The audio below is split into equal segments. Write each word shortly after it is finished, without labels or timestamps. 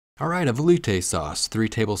Alright, a velouté sauce. 3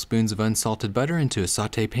 tablespoons of unsalted butter into a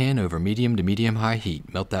sauté pan over medium to medium-high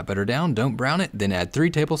heat. Melt that butter down, don't brown it, then add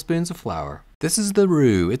 3 tablespoons of flour. This is the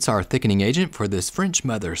roux. It's our thickening agent for this French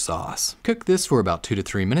mother sauce. Cook this for about 2 to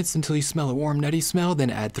 3 minutes until you smell a warm nutty smell,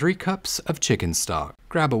 then add 3 cups of chicken stock.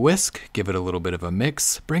 Grab a whisk, give it a little bit of a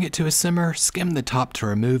mix, bring it to a simmer, skim the top to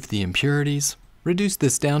remove the impurities. Reduce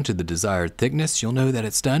this down to the desired thickness. You'll know that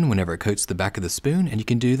it's done whenever it coats the back of the spoon, and you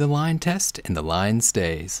can do the line test and the line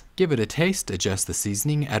stays. Give it a taste, adjust the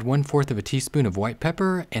seasoning, add 1/4 of a teaspoon of white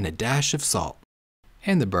pepper and a dash of salt.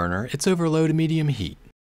 And the burner, it's over low to medium heat.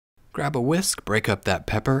 Grab a whisk, break up that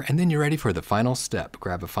pepper, and then you're ready for the final step.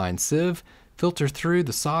 Grab a fine sieve, filter through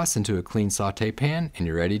the sauce into a clean sauté pan, and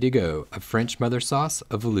you're ready to go. A French mother sauce,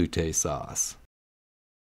 a velouté sauce.